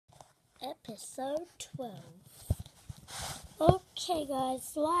episode 12. Okay guys,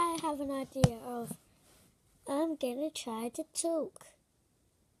 so I have an idea of I'm gonna try to talk.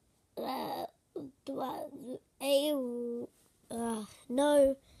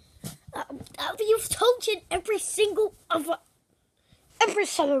 No. You've talked in every single other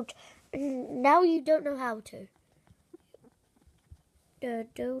episode, and now you don't know how to. I'm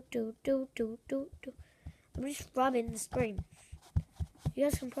just rubbing the screen. You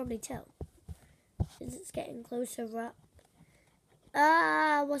guys can probably tell. It's getting closer up.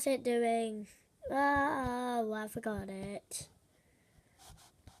 What's it doing? I forgot it.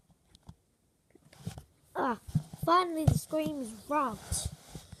 Finally the screen is rubbed.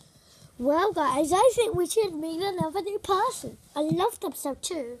 Well guys, I think we should meet another new person. I loved episode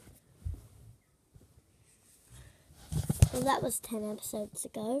 2. Well, that was 10 episodes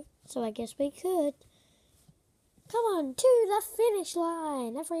ago, so I guess we could. Come on, to the finish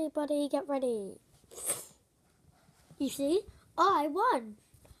line. Everybody get ready. You see? I won.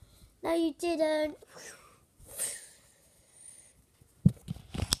 No, you didn't.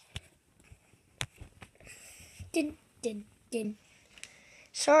 Din, din, din.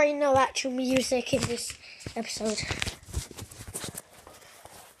 Sorry, no actual music in this episode.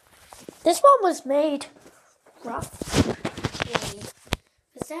 This one was made rough.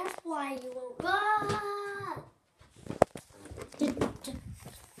 Because that's why you won't.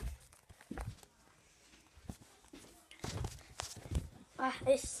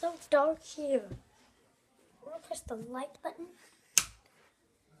 It's so dark here. I'm gonna press the light button.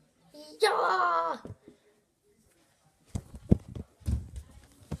 Yeah!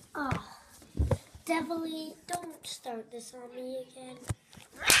 Devilly, don't start this on me again.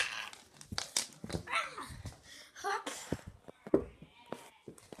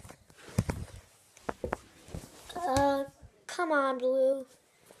 Come on, Blue.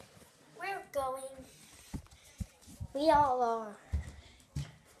 We're going. We all are.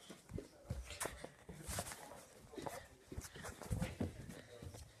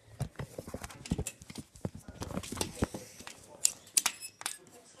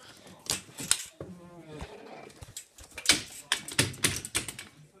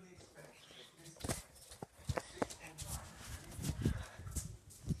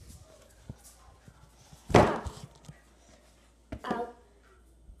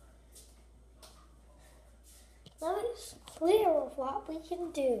 Now it's clear of what we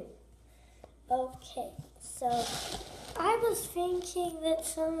can do. Okay, so I was thinking that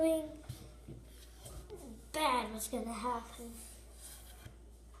something bad was going to happen.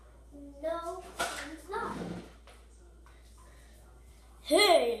 No, it's not.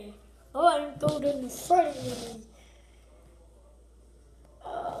 Hey, I'm going in front of you.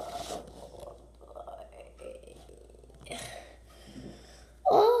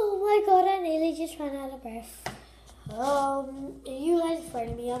 Oh my god, I nearly just ran out of breath. You guys in front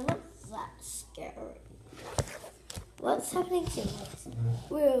of me, I'm not that scary. What's happening to us?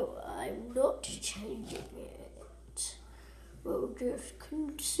 Well, I'm not changing it. Well, just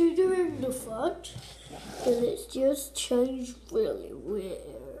considering the fact that it's just changed really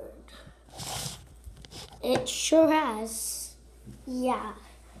weird. It sure has. Yeah,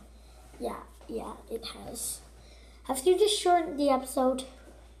 it has. Have you just shortened the episode?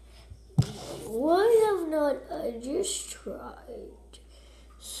 Why have not I just tried?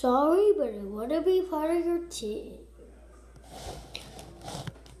 Sorry, but I want to be part of your team.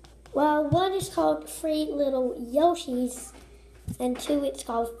 Well, 1 is called Free Little Yoshis, and 2 it's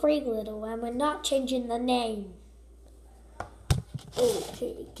called Free Little, and we're not changing the name.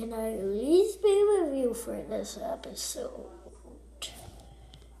 Okay, can I at least be with you for this episode?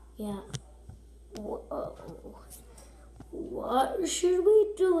 Yeah. Whoa. What should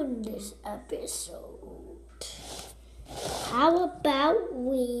we do in this episode? How about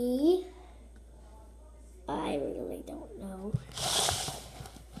I really don't know.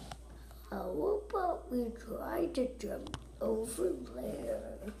 How about we try to jump over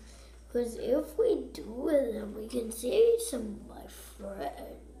there? Because if we do it, then we can see some of my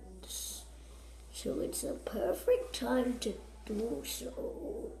friends. So it's a perfect time to do so.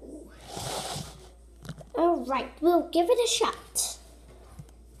 Alright, we'll give it a shot.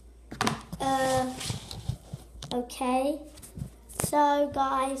 Okay. So,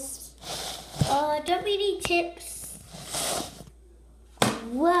 guys, don't we need tips?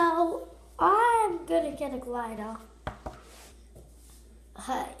 Well, I'm gonna get a glider.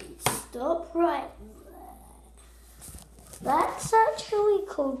 Hey, stop right there. That's actually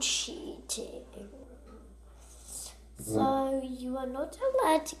called cheating. So you are not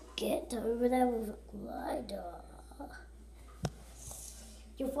allowed to get over there with a glider.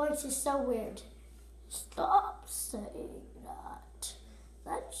 Your voice is so weird. Stop saying that.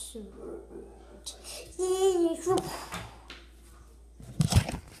 That's rude.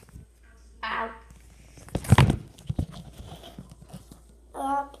 Ow.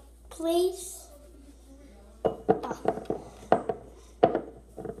 Please.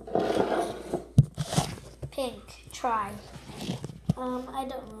 Pink, try. I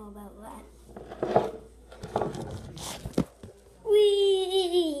don't know about that.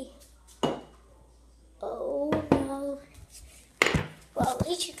 Whee! Oh no. Well, at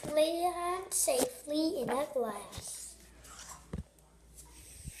least you can lay your hand safely in that glass.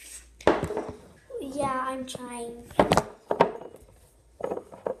 Yeah, I'm trying.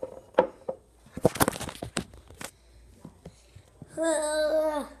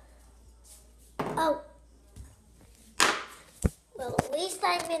 Oh. Well, at least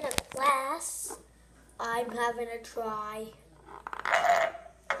I'm in a class. I'm having a try.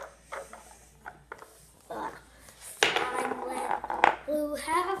 Fine, let Blue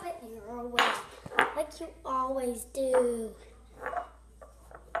have it your way, like you always do.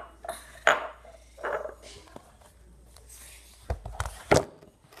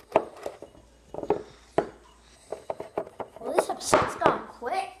 Well, this episode's gone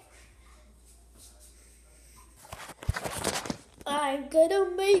quick. I'm gonna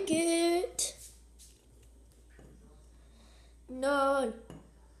make it. No.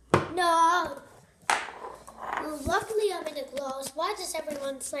 No. Well, luckily I'm in a gloss. Why does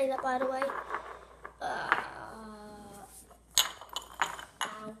everyone say that, by the way? Ow.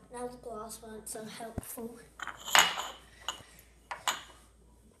 Now the gloss wasn't so helpful.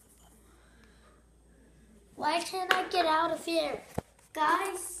 Why can't I get out of here?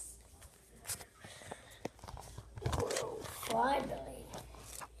 Guys? Well, finally.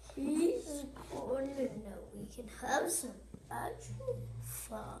 He's going to know we can have some actual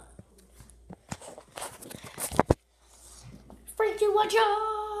fun. 3, 2, 1,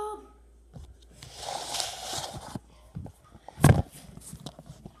 jump!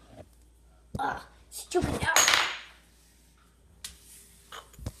 Stupid now.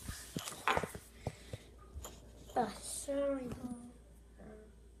 Sorry.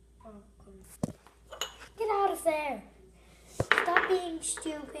 Get out of there. Stop being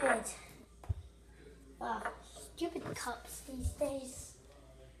stupid. Stupid cups these days.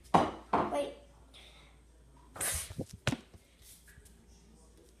 Wait.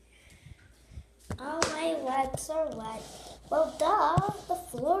 Oh, my legs are wet. Well, duh, the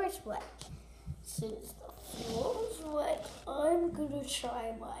floor is wet. Since the floor is wet, I'm gonna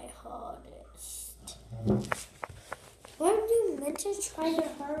try my hardest. Weren't you meant to try your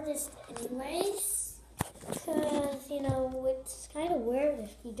hardest anyways? Because, it's kind of weird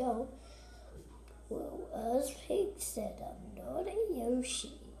if you don't. Well, as Pig said, I'm not a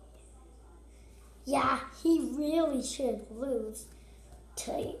Yoshi. Yeah, he really should lose.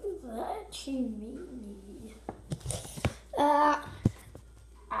 Tell you that, you meanie. Ow.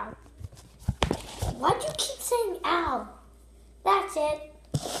 Why'd you keep saying ow? That's it.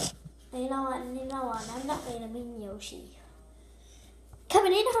 You know what? I'm not being a mean Yoshi.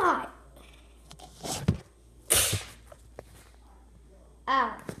 Coming in hot.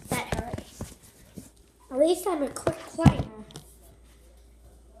 Ow, that hurt. At least I'm a quick climber.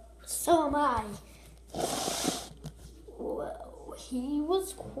 So am I. Well, he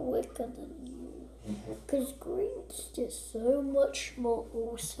was quicker than you. Because Green's just so much more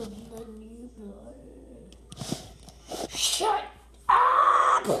awesome than you guys. Shut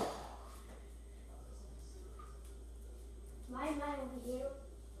up! Why am I over here?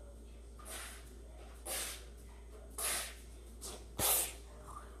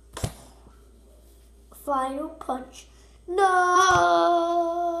 Final punch. No!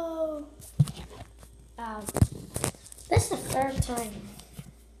 Ow. This is the 3rd time.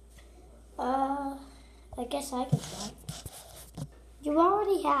 I guess I can try. You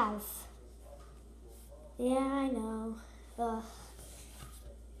already have. Yeah, I know.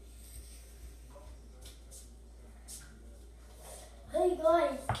 Hey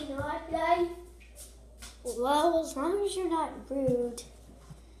guys, can I play? Well, as long as you're not rude.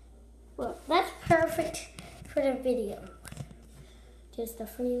 Well, that's perfect for the video. Just a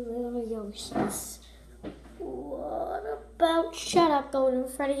free little Yoshis. What about shut up, Golden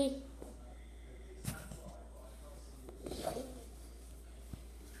Freddy?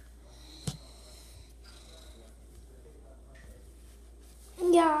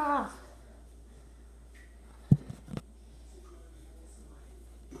 Yeah.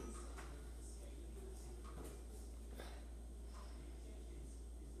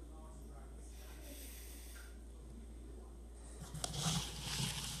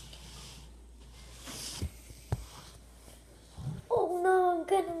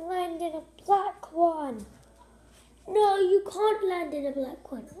 land in a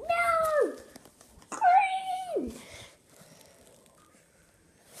black one. No! Green!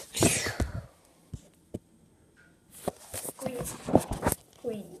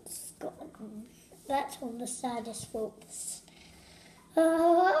 Green's gone. That's one of the saddest folks.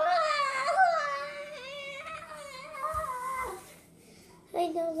 I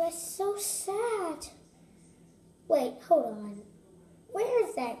know, that's so sad. Wait, hold on. Where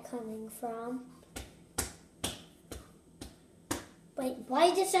is that coming from? Wait,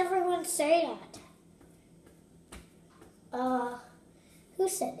 why does everyone say that? Who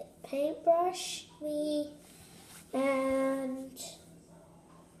said it? Paintbrush, me, and...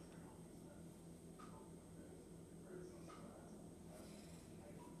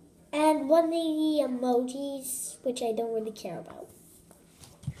 And one of the emojis, which I don't really care about.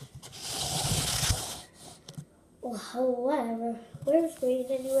 Well, whatever. Where's Green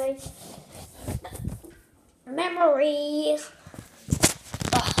anyways? Memory.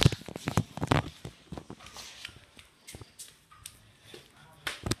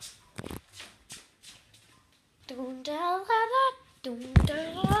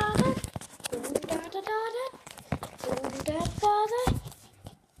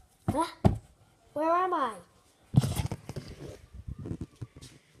 Where am I?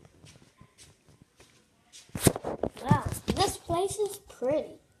 Wow, this place is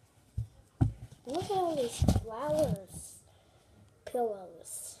pretty. Look at all these flowers,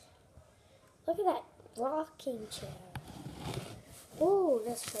 pillows. Look at that rocking chair. Oh,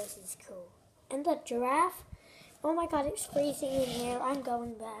 this place is cool. And the giraffe. Oh my god, it's freezing in here. I'm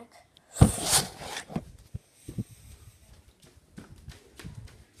going back.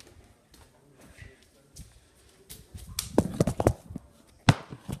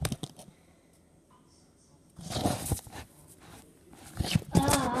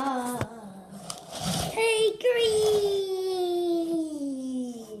 Hey, Green!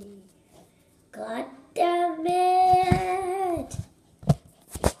 God damn it!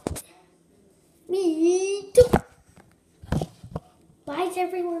 Me too! Why is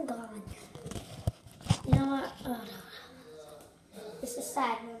everyone gone? You know what? Oh, no. It's a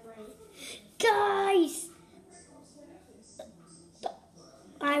sad memory. Guys!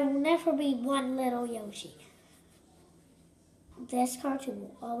 I will never be one little Yoshi. This cartoon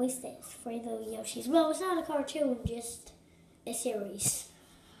will always stay as Three Little Yoshis. Well, it's not a cartoon, just a series.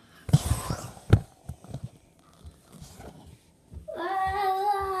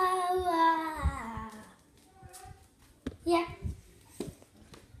 Yeah.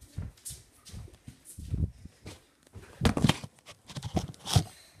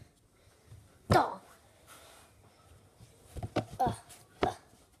 Dog.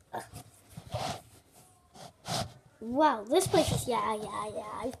 Wow, this place is, yeah.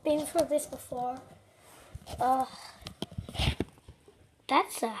 I've been through this before.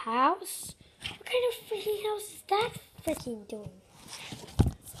 That's a house? What kind of freaking house is that freaking doing?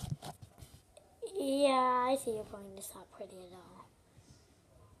 Yeah, I see your point. It's not pretty at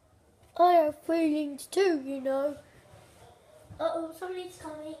all. I have feelings too, you know. Uh-oh, somebody's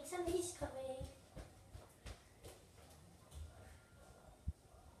coming. Somebody's coming.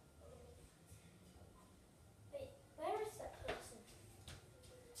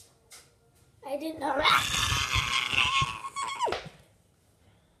 I didn't know.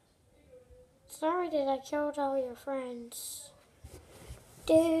 Sorry that I killed all your friends.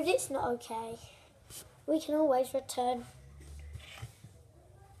 Dude, it's not okay. We can always return.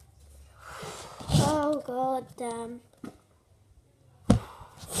 Oh, god damn.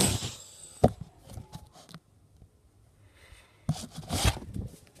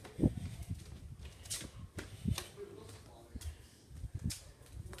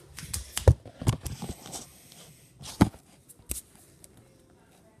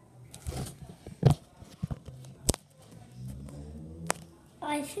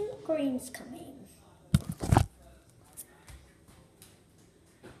 I think Green's coming.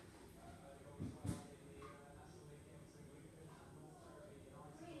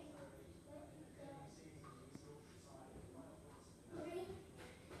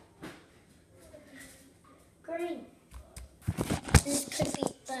 Green. This could be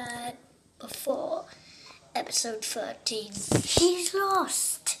bad before episode 13. He's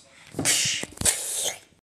lost.